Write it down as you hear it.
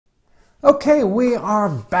Okay, we are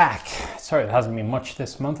back. Sorry, there hasn't been much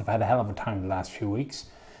this month. I've had a hell of a time the last few weeks.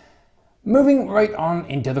 Moving right on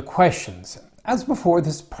into the questions. As before,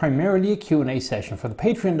 this is primarily a Q&A session for the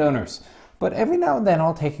Patreon donors, but every now and then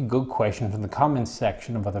I'll take a good question from the comments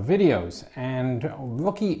section of other videos, and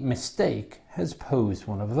Rookie Mistake has posed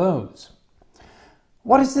one of those.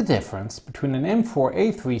 What is the difference between an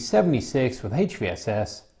M4A376 with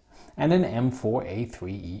HVSS and an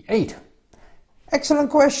M4A3E8? Excellent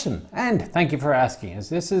question, and thank you for asking, as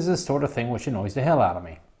this is the sort of thing which annoys the hell out of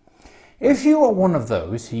me. If you are one of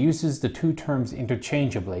those who uses the two terms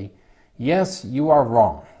interchangeably, yes, you are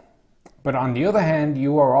wrong. But on the other hand,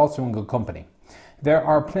 you are also in good company. There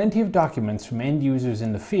are plenty of documents from end users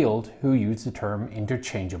in the field who use the term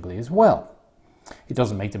interchangeably as well. It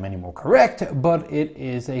doesn't make them any more correct, but it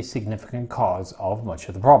is a significant cause of much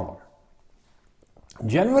of the problem.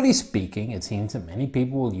 Generally speaking, it seems that many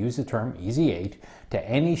people will use the term EZ8 to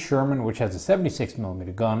any Sherman which has a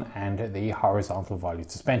 76mm gun and the horizontal volley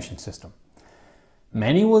suspension system.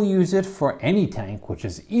 Many will use it for any tank which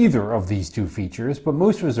has either of these two features, but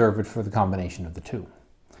most reserve it for the combination of the two.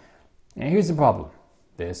 Now here's the problem.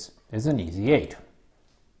 This is an EZ8,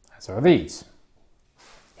 as are these.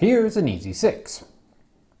 Here's an EZ6.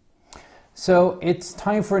 So it's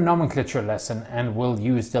time for a nomenclature lesson, and we'll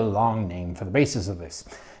use the long name for the basis of this.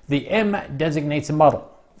 The M designates a model,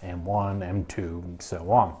 M1, M2, and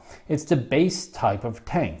so on. It's the base type of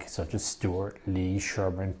tank, such as Stuart, Lee,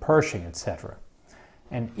 Sherman, Pershing, etc.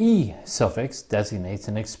 An E suffix designates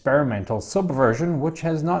an experimental subversion which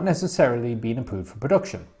has not necessarily been approved for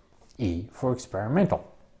production. E for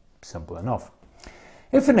experimental. Simple enough.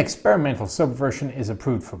 If an experimental subversion is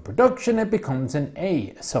approved for production, it becomes an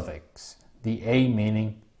A suffix. The A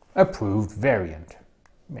meaning approved variant.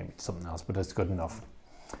 Maybe it's something else, but that's good enough.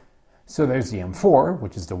 So there's the M4,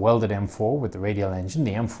 which is the welded M4 with the radial engine,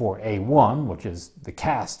 the M4A1, which is the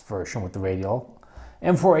cast version with the radial,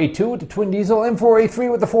 M4A2 with the twin diesel,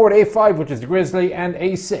 M4A3 with the Ford A5, which is the Grizzly, and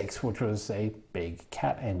A6, which was a big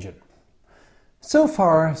cat engine. So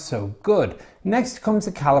far, so good. Next comes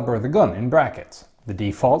the caliber of the gun in brackets. The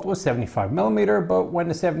default was 75mm, but when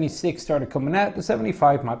the 76 started coming out, the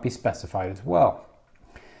 75 might be specified as well.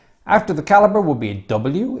 After the caliber will be a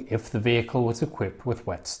W if the vehicle was equipped with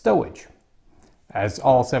wet stowage. As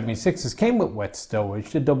all 76s came with wet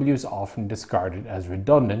stowage, the W is often discarded as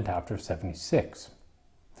redundant after 76.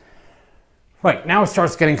 Right, now it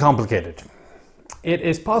starts getting complicated. It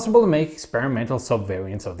is possible to make experimental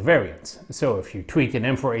subvariants of the variants. So if you tweak an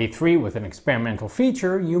M4A3 with an experimental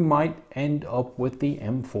feature, you might end up with the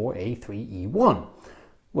M4A3E1,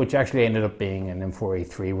 which actually ended up being an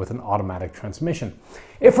M4A3 with an automatic transmission.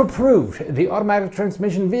 If approved, the automatic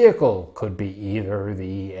transmission vehicle could be either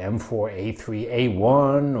the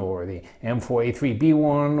M4A3A1 or the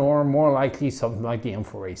M4A3B1, or more likely something like the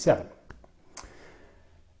M4A7.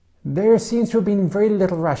 There seems to have been very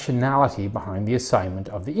little rationality behind the assignment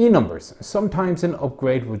of the E numbers. Sometimes an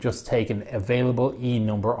upgrade would just take an available E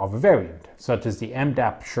number of a variant, such as the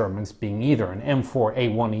MDAP Shermans being either an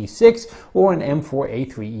M4A1E6 or an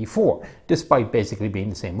M4A3E4, despite basically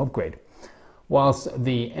being the same upgrade, whilst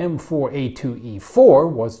the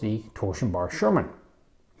M4A2E4 was the torsion bar Sherman.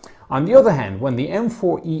 On the other hand, when the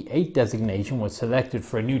M4E8 designation was selected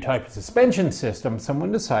for a new type of suspension system,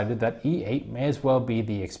 someone decided that E8 may as well be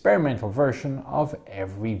the experimental version of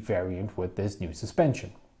every variant with this new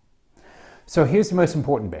suspension. So here's the most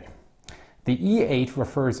important bit. The E8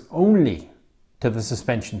 refers only to the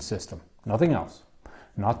suspension system, nothing else.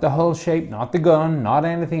 Not the hull shape, not the gun, not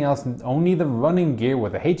anything else, only the running gear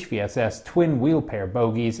with a HVSS twin wheel pair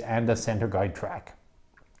bogies and a center guide track.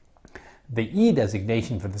 The E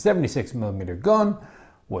designation for the 76mm gun,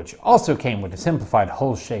 which also came with a simplified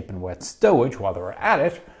hull shape and wet stowage while they were at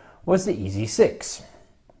it, was the EZ6.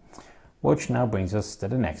 Which now brings us to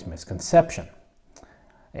the next misconception.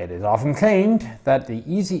 It is often claimed that the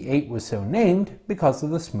EZ8 was so named because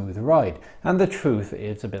of the smooth ride, and the truth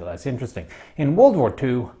is a bit less interesting. In World War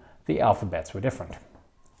II, the alphabets were different.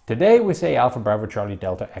 Today we say Alpha Bravo Charlie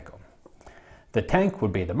Delta Echo. The tank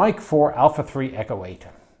would be the Mike 4 Alpha 3 Echo 8.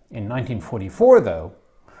 In 1944, though,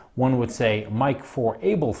 one would say Mike 4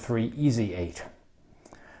 Able 3 EZ8.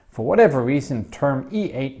 For whatever reason, the term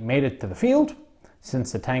E8 made it to the field,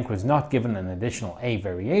 since the tank was not given an additional A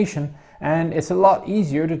variation, and it's a lot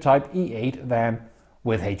easier to type E8 than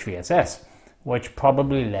with HVSS, which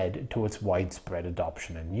probably led to its widespread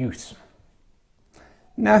adoption and use.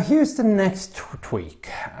 Now here's the next tweak.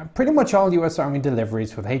 Pretty much all US Army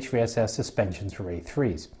deliveries with HVSS suspensions were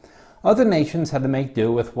A3s. Other nations had to make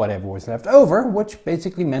do with whatever was left over, which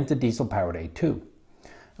basically meant the diesel-powered A2.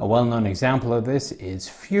 A well-known example of this is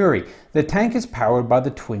Fury. The tank is powered by the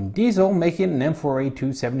twin diesel, making it an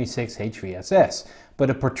M4A276 HVSS, but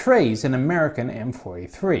it portrays an American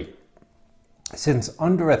M4A3. Since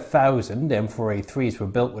under 1,000 M4A3s were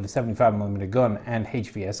built with a 75mm gun and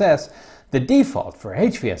HVSS, the default for a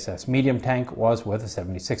HVSS medium tank was with a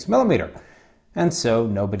 76mm, and so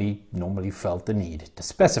nobody normally felt the need to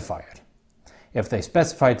specify it. If they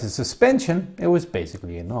specified the suspension, it was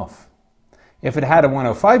basically enough. If it had a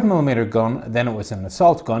 105mm gun, then it was an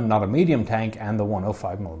assault gun, not a medium tank, and the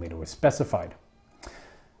 105mm was specified.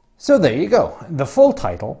 So there you go. The full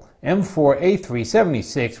title,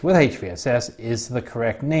 M4A376 with HVSS, is the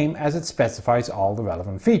correct name as it specifies all the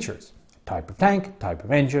relevant features: type of tank, type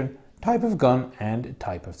of engine, type of gun, and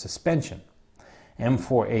type of suspension.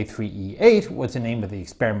 M4A3E8 was the name of the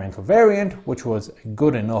experimental variant, which was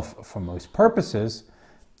good enough for most purposes,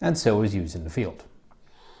 and so was used in the field.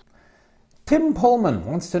 Tim Pullman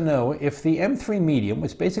wants to know if the M3 Medium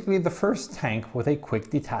was basically the first tank with a quick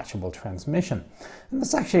detachable transmission. And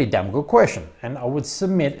that's actually a damn good question, and I would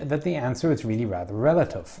submit that the answer is really rather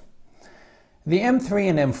relative. The M3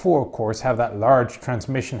 and M4, of course, have that large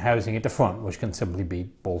transmission housing at the front, which can simply be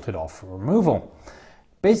bolted off for removal.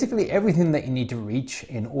 Basically everything that you need to reach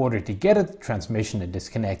in order to get a transmission and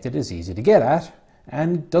disconnect it is easy to get at,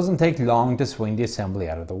 and doesn't take long to swing the assembly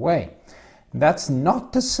out of the way. That's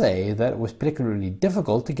not to say that it was particularly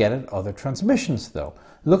difficult to get at other transmissions though.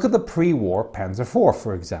 Look at the pre-war Panzer IV,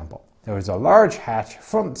 for example. There was a large hatch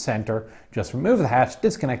front and center, just remove the hatch,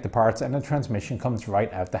 disconnect the parts, and the transmission comes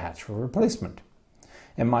right out the hatch for replacement.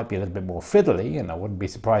 It might be a little bit more fiddly, and I wouldn't be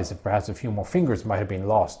surprised if perhaps a few more fingers might have been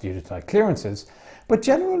lost due to tight clearances, but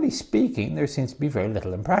generally speaking there seems to be very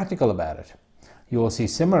little impractical about it. You will see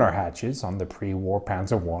similar hatches on the pre-war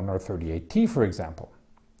Panzer I or 38T, for example.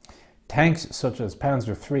 Tanks such as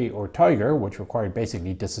Panzer III or Tiger, which required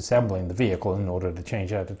basically disassembling the vehicle in order to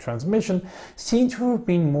change out the transmission, seem to have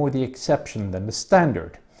been more the exception than the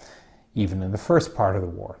standard, even in the first part of the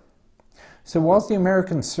war. So whilst the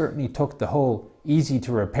Americans certainly took the whole easy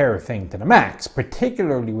to repair thing to the max,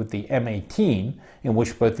 particularly with the M18, in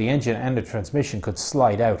which both the engine and the transmission could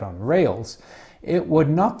slide out on rails, it would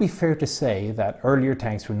not be fair to say that earlier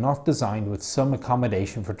tanks were not designed with some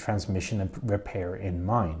accommodation for transmission and repair in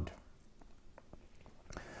mind.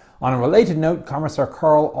 On a related note, Commissar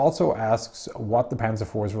Carl also asks what the Panzer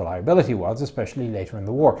IV's reliability was, especially later in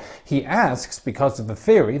the war. He asks because of the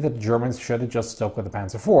theory that the Germans should have just stuck with the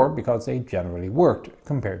Panzer IV because they generally worked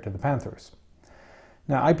compared to the Panthers.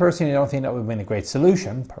 Now, I personally don't think that would have been a great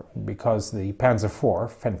solution because the Panzer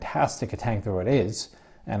IV, fantastic a tank though it is,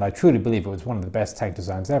 and I truly believe it was one of the best tank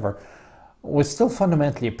designs ever, was still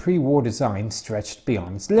fundamentally a pre-war design stretched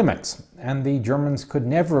beyond its limits, and the Germans could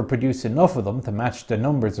never produce enough of them to match the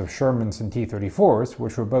numbers of Shermans and T-34s,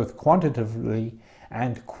 which were both quantitatively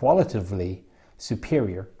and qualitatively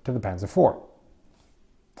superior to the Panzer IV.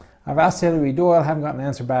 I've asked Hilary Doyle, haven't got an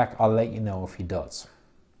answer back. I'll let you know if he does.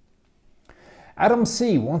 Adam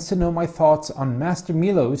C. wants to know my thoughts on Master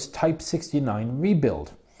Milo's Type 69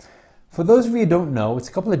 rebuild. For those of you who don't know, it's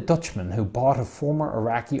a couple of Dutchmen who bought a former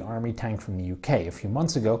Iraqi army tank from the UK a few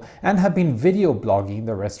months ago and have been video blogging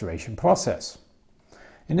the restoration process.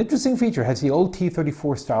 An interesting feature has the old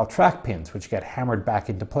T-34 style track pins, which get hammered back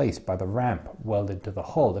into place by the ramp welded to the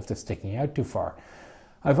hull if they're sticking out too far.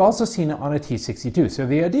 I've also seen it on a T-62, so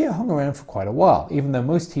the idea hung around for quite a while, even though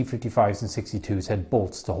most T-55s and 62s had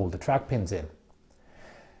bolts to hold the track pins in.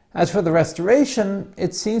 As for the restoration,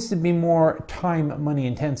 it seems to be more time, money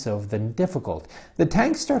intensive than difficult. The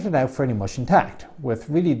tank started out fairly much intact, with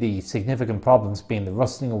really the significant problems being the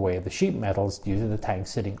rusting away of the sheet metals due to the tank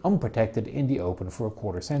sitting unprotected in the open for a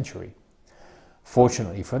quarter century.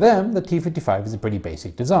 Fortunately for them, the T-55 is a pretty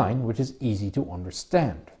basic design, which is easy to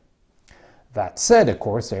understand. That said, of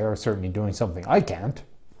course, they are certainly doing something I can't,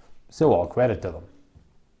 so all credit to them.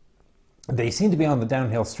 They seem to be on the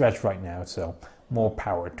downhill stretch right now, so more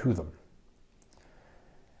power to them.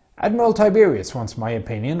 Admiral Tiberius wants my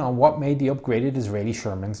opinion on what made the upgraded Israeli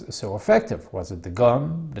Shermans so effective. Was it the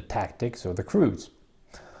gun, the tactics, or the crews?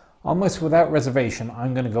 Almost without reservation,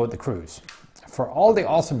 I'm going to go with the crews. For all the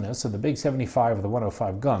awesomeness of the big 75 or the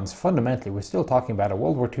 105 guns, fundamentally we're still talking about a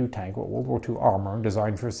World War II tank with World War II armor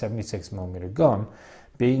designed for a 76mm gun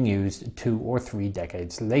being used 2 or 3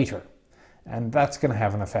 decades later. And that's going to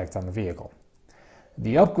have an effect on the vehicle.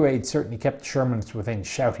 The upgrade certainly kept the Shermans within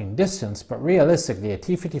shouting distance, but realistically a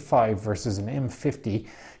T-55 versus an M50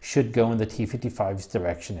 should go in the T-55's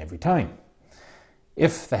direction every time.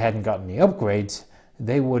 If they hadn't gotten the upgrades,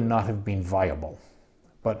 they would not have been viable.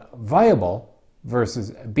 But viable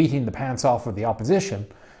versus beating the pants off of the opposition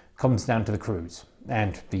comes down to the crews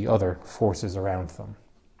and the other forces around them.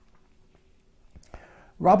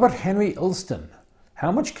 Robert Henry Ulston.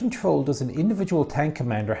 How much control does an individual tank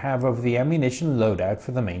commander have over the ammunition loadout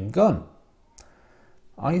for the main gun?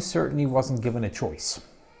 I certainly wasn't given a choice.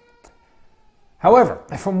 However,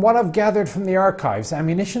 from what I've gathered from the archives,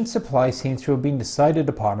 ammunition supply seems to have been decided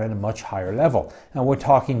upon at a much higher level, and we're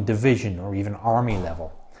talking division or even army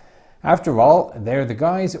level. After all, they're the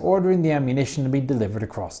guys ordering the ammunition to be delivered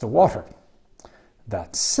across the water.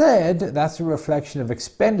 That said, that's a reflection of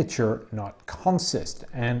expenditure, not consist,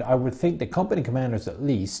 and I would think the company commanders at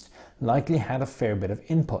least likely had a fair bit of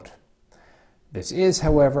input. This is,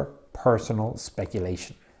 however, personal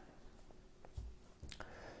speculation.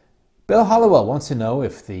 Bill Hollowell wants to know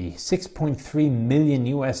if the $6.3 million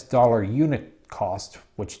unit cost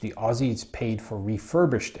which the Aussies paid for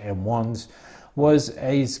refurbished M1s was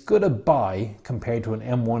as good a buy compared to an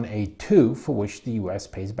M1A2 for which the US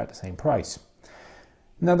pays about the same price.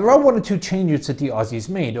 Now there are one or two changes that the Aussies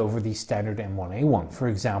made over the standard M1A1. For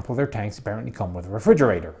example, their tanks apparently come with a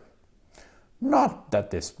refrigerator. Not that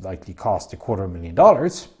this likely cost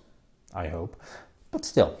 $250,000, I hope, but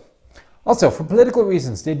still. Also, for political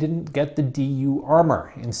reasons, they didn't get the DU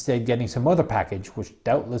armor, instead getting some other package which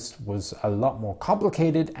doubtless was a lot more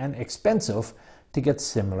complicated and expensive to get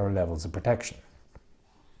similar levels of protection.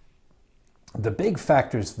 The big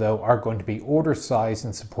factors, though, are going to be order size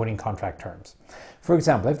and supporting contract terms. For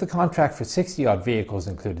example, if the contract for 60-odd vehicles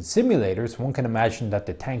included simulators, one can imagine that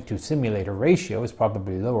the tank-to-simulator ratio is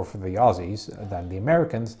probably lower for the Aussies than the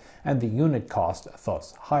Americans, and the unit cost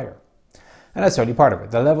thus higher. And that's only part of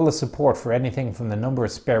it. The level of support for anything from the number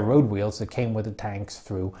of spare road wheels that came with the tanks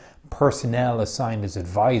through personnel assigned as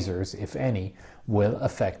advisors, if any, will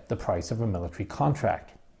affect the price of a military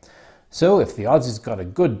contract. So if the Aussies got a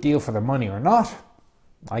good deal for their money or not,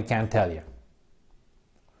 I can't tell you.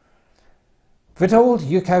 Witold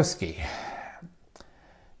Yukowski.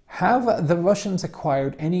 Have the Russians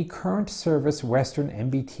acquired any current service Western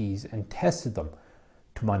MBTs and tested them?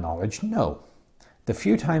 To my knowledge, no. The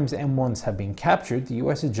few times M1s have been captured, the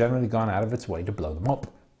US has generally gone out of its way to blow them up.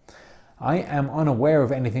 I am unaware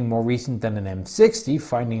of anything more recent than an M60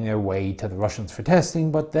 finding their way to the Russians for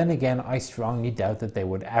testing, but then again I strongly doubt that they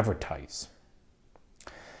would advertise.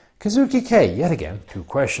 Kazuki K, yet again, 2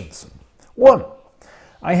 questions. 1.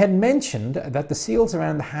 I had mentioned that the seals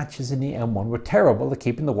around the hatches in the M1 were terrible at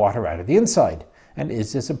keeping the water out of the inside, and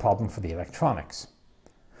is this a problem for the electronics?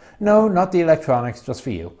 No, not the electronics, just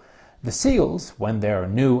for you. The seals, when they're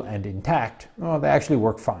new and intact, they actually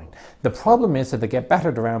work fine. The problem is that they get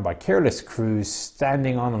battered around by careless crews,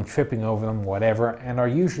 standing on them, tripping over them, whatever, and are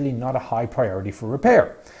usually not a high priority for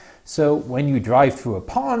repair. So when you drive through a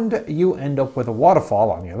pond, you end up with a waterfall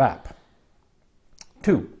on your lap.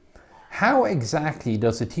 2. How exactly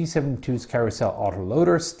does the T-72's carousel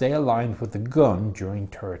autoloader stay aligned with the gun during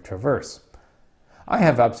turret traverse? I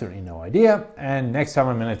have absolutely no idea, and next time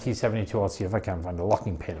I'm in a T-72 I'll see if I can find a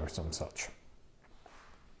locking pin or some such.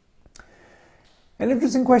 An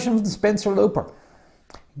interesting question from Spencer Loper.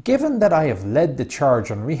 Given that I have led the charge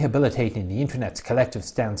on rehabilitating the Internet's collective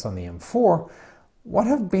stance on the M4, what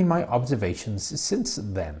have been my observations since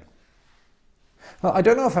then? Well, I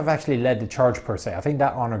don't know if I've actually led the charge per se. I think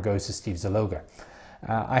that honour goes to Steve Zaloga.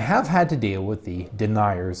 I have had to deal with the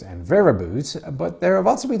deniers and variaboos, but there have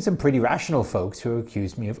also been some pretty rational folks who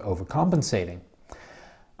accused me of overcompensating.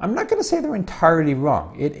 I'm not going to say they're entirely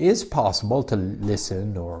wrong. It is possible to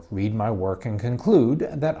listen or read my work and conclude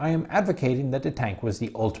that I am advocating that the tank was the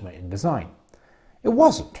ultimate in design. It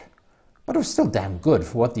wasn't, but it was still damn good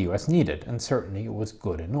for what the US needed, and certainly it was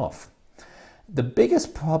good enough. The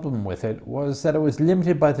biggest problem with it was that it was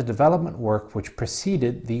limited by the development work which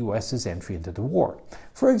preceded the US's entry into the war.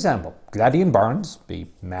 For example, Gladian Barnes, the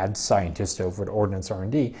mad scientist over at Ordnance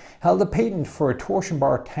R&D, held a patent for a torsion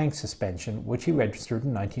bar tank suspension which he registered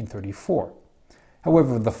in 1934.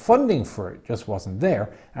 However, the funding for it just wasn't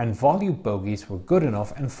there, and volute bogies were good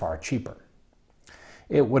enough and far cheaper.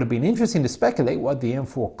 It would have been interesting to speculate what the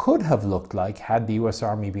M4 could have looked like had the US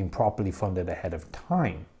Army been properly funded ahead of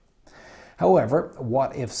time. However,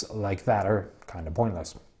 what-ifs like that are kind of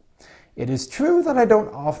pointless. It is true that I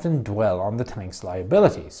don't often dwell on the tank's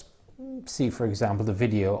liabilities. See, for example, the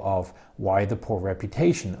video of Why the Poor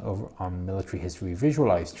Reputation over on Military History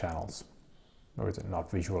Visualized channels. Or is it not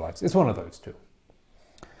visualized? It's one of those two.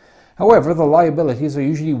 However, the liabilities are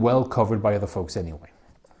usually well covered by other folks anyway.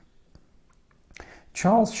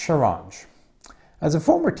 Charles Charange. As a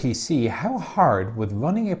former TC, how hard would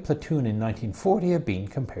running a platoon in 1940 have been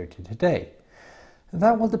compared to today?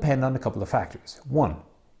 That will depend on a couple of factors. 1.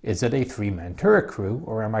 Is it a 3-man turret crew,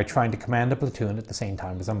 or am I trying to command a platoon at the same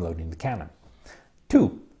time as I'm loading the cannon?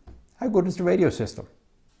 2. How good is the radio system?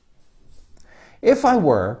 If I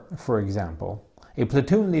were, for example, a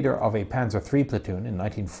platoon leader of a Panzer III platoon in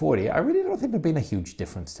 1940, I really don't think there'd been a huge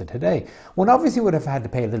difference to today. One obviously would have had to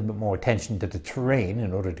pay a little bit more attention to the terrain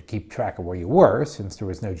in order to keep track of where you were, since there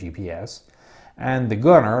was no GPS, and the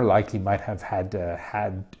gunner likely might have had to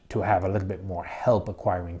have a little bit more help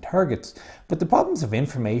acquiring targets, but the problems of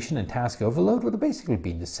information and task overload would have basically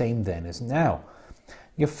been the same then as now.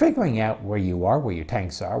 You're figuring out where you are, where your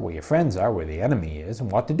tanks are, where your friends are, where the enemy is,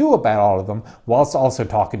 and what to do about all of them, whilst also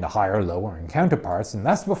talking to higher, lower, and counterparts, and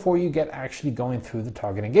that's before you get actually going through the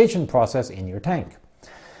target engagement process in your tank.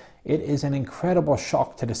 It is an incredible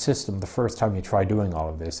shock to the system the first time you try doing all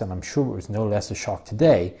of this, and I'm sure it was no less a shock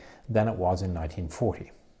today than it was in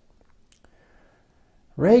 1940.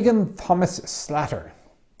 Reagan Thomas Slatter.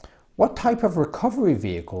 What type of recovery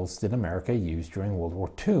vehicles did America use during World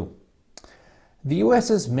War II? The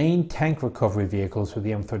US's main tank recovery vehicles were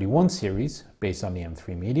the M31 series, based on the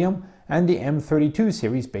M3 medium, and the M32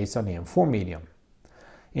 series, based on the M4 medium.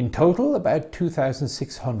 In total, about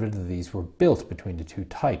 2,600 of these were built between the two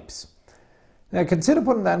types. Now consider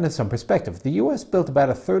putting that into some perspective. The US built about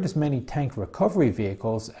a third as many tank recovery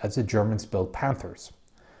vehicles as the Germans built Panthers,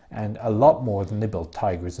 and a lot more than they built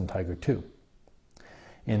Tigers and Tiger II.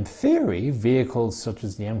 In theory, vehicles such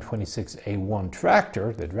as the M26A1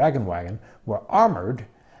 tractor, the Dragon Wagon, were armoured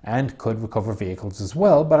and could recover vehicles as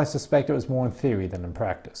well, but I suspect it was more in theory than in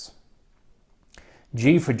practice.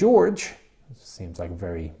 G for George, seems like a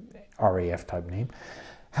very RAF type name,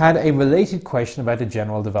 had a related question about the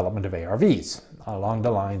general development of ARVs, along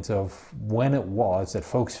the lines of when it was that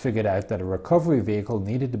folks figured out that a recovery vehicle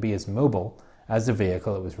needed to be as mobile as the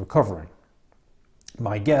vehicle it was recovering.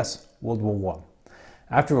 My guess, World War I.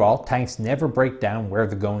 After all, tanks never break down where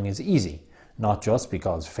the going is easy, not just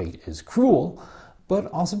because fate is cruel, but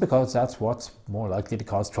also because that's what's more likely to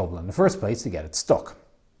cause trouble in the first place, to get it stuck.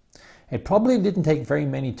 It probably didn't take very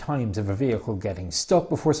many times of a vehicle getting stuck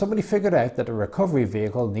before somebody figured out that a recovery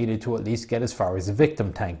vehicle needed to at least get as far as the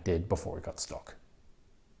victim tank did before it got stuck.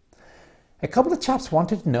 A couple of chaps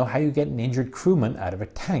wanted to know how you get an injured crewman out of a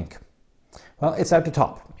tank. Well, it's out the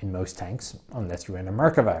top in most tanks, unless you're in a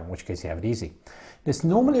Merkava, in which case you have it easy. This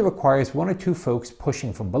normally requires 1 or 2 folks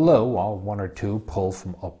pushing from below, while 1 or 2 pull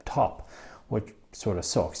from up top, which sort of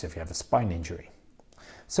sucks if you have a spine injury.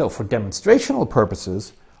 So for demonstrational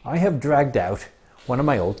purposes, I have dragged out one of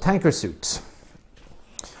my old tanker suits.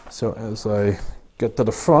 So as I get to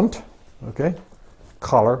the front, okay,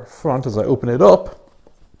 collar front, as I open it up,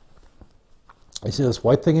 you see this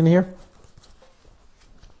white thing in here?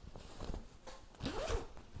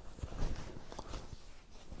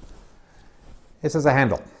 This is a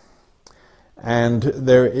handle, and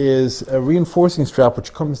there is a reinforcing strap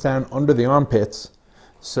which comes down under the armpits.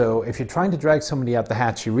 So if you're trying to drag somebody out the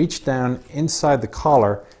hatch, you reach down inside the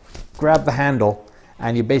collar, grab the handle,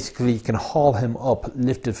 and you basically can haul him up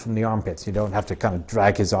lifted from the armpits. You don't have to kind of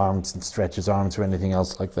drag his arms and stretch his arms or anything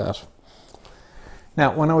else like that.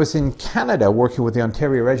 Now, when I was in Canada working with the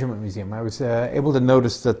Ontario Regiment Museum, I was able to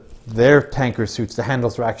notice that their tanker suits, the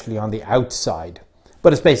handles are actually on the outside.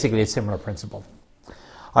 But it's basically a similar principle.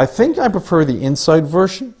 I think I prefer the inside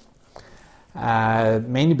version,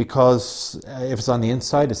 mainly because if it's on the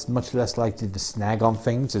inside, it's much less likely to snag on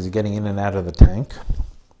things as you're getting in and out of the tank.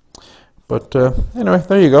 But anyway,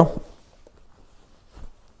 there you go.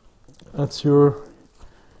 That's your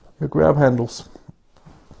grab handles.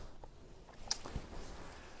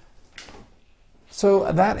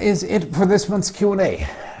 So that is it for this month's Q&A.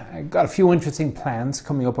 I've got a few interesting plans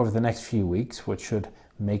coming up over the next few weeks, which should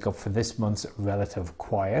make up for this month's relative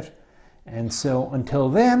quiet. And so until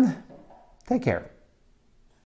then, take care.